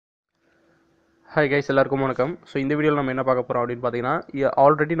Hi guys, எல்லாருக்கும் வணக்கம். So இந்த வீடியோவில் நம்ம என்ன பார்க்க போகிறோம் அப்படின்னு பார்த்தீங்கன்னா,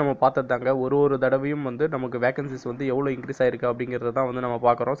 ஆல்ரெடி நம்ம பார்த்ததாங்க ஒரு தடவையும் வந்து நமக்கு வேகன்சிஸ் வந்து எவ்வளோ இன்க்ரீஸ் ஆயிருக்கு அப்படிங்கிறத தான் வந்து நம்ம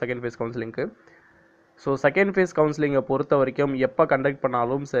பார்க்குறோம் second phase கவுன்சிலிங்க்கு. So second phase கவுன்சிலிங்கை பொறுத்த வரைக்கும் எப்போ கண்டக்ட்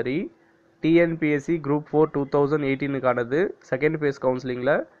பண்ணாலும் சரி, டிஎன்பிஎஸ்சி குரூப் 4 2018க்கானது செகண்ட் ஃபேஸ்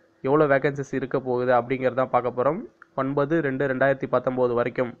கவுன்சிலிங்கில் எவ்வளோ வேகன்சிஸ் இருக்க போகுது அப்படிங்கிறதான் பார்க்க போகிறோம். 9/2/2019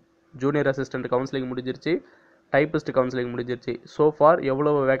 வரைக்கும் ஜூனியர் அசிஸ்டன்ட் கவுன்சிலிங் முடிஞ்சிருச்சு, டைப்பிஸ்ட் கவுன்சிலிங் முடிஞ்சிருச்சு. ஸோ ஃபார்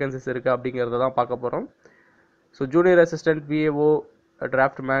எவ்வளோ வேகன்சிஸ் இருக்குது அப்படிங்கிறத தான் பார்க்க போகிறோம். So junior assistant, PAO,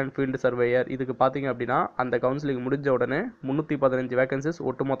 draughtsman, field surveyor இதுக்கு பார்த்தீங்க அப்படின்னா அந்த கவுன்சிலிங் முடிஞ்ச உடனே 315 வேகன்சிஸ்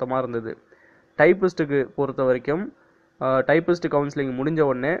ஒட்டுமொத்தமாக இருந்தது. டைப்பிஸ்ட்டுக்கு பொறுத்த வரைக்கும் டைப்பிஸ்ட் கவுன்சிலிங் முடிஞ்ச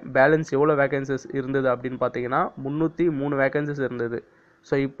உடனே பேலன்ஸ் எவ்வளோ வேகன்சிஸ் இருந்தது அப்படின்னு பார்த்தீங்கன்னா 303 வேகன்சிஸ் இருந்தது.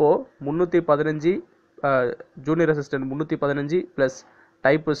 ஸோ இப்போது 315 ஜூனியர் அசிஸ்டன்ட் 315 ப்ளஸ்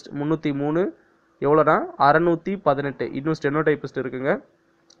டைப்பிஸ்ட் 303 எவ்வளோனா 618. இன்னும் ஸ்டெனோ டைப்பிஸ்ட் இருக்குங்க.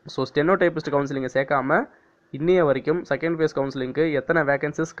 ஸோ ஸ்டெனோ டைப்பிஸ்ட் கவுன்சிலிங்கை சேர்க்காம இன்னைய வரைக்கும் செகண்ட் ஃபேஸ் கவுன்சிலிங்க்கு எத்தனை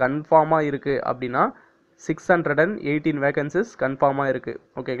வேகன்சிஸ் கன்ஃபார்மாக இருக்குது அப்படின்னா 618 வேகன்சிஸ் கன்ஃபார்மாக இருக்குது.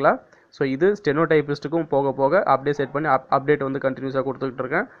 ஓகேங்களா? ஸோ இது ஸ்டெனோ டைப்பிஸ்ட்டுக்கும் போக போக அப்படியே செட் பண்ணி அப்டேட் வந்து கண்டினியூஸாக கொடுத்துக்கிட்டு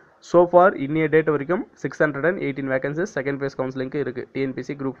இருக்கேன். ஸோ ஃபார் இன்னைய டேட் வரைக்கும் 618 வேகன்சிஸ் செகண்ட் ஃபேஸ் கவுன்சிலிங்க்கு இருக்குது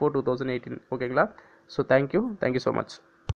டிஎன்பிஎஸ்சி குரூப் 4 2018. ஓகேங்களா? So thank you so much.